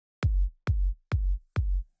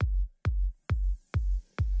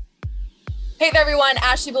Hey there everyone,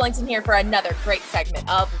 Ashley Billington here for another great segment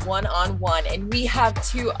of One-on-One, and we have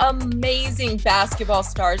two amazing basketball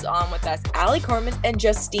stars on with us, Carman and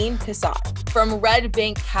Justine Pissott from Red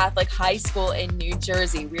Bank Catholic High School in New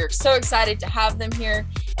Jersey. We are so excited to have them here,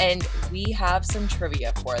 and we have some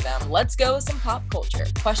trivia for them. Let's go with some pop culture.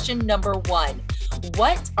 Question number one,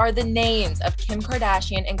 what are the names of Kim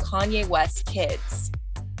Kardashian and Kanye West's kids?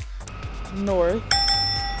 North,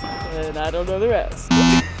 and I don't know the rest.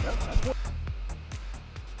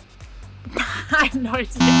 I have no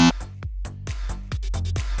idea.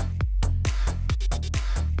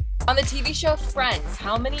 On the TV show Friends,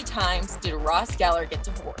 how many times did Ross Geller get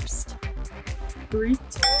divorced? 3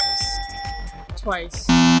 times. Twice.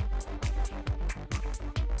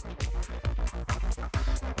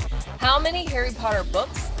 How many Harry Potter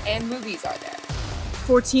books and movies are there?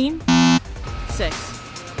 14. 6.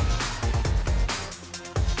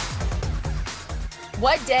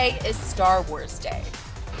 What day is Star Wars Day?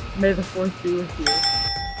 May the 4th be with you.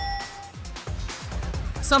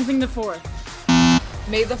 Something the 4th.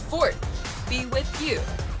 May the 4th be with you.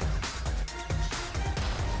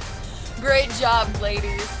 Great job,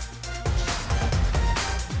 ladies.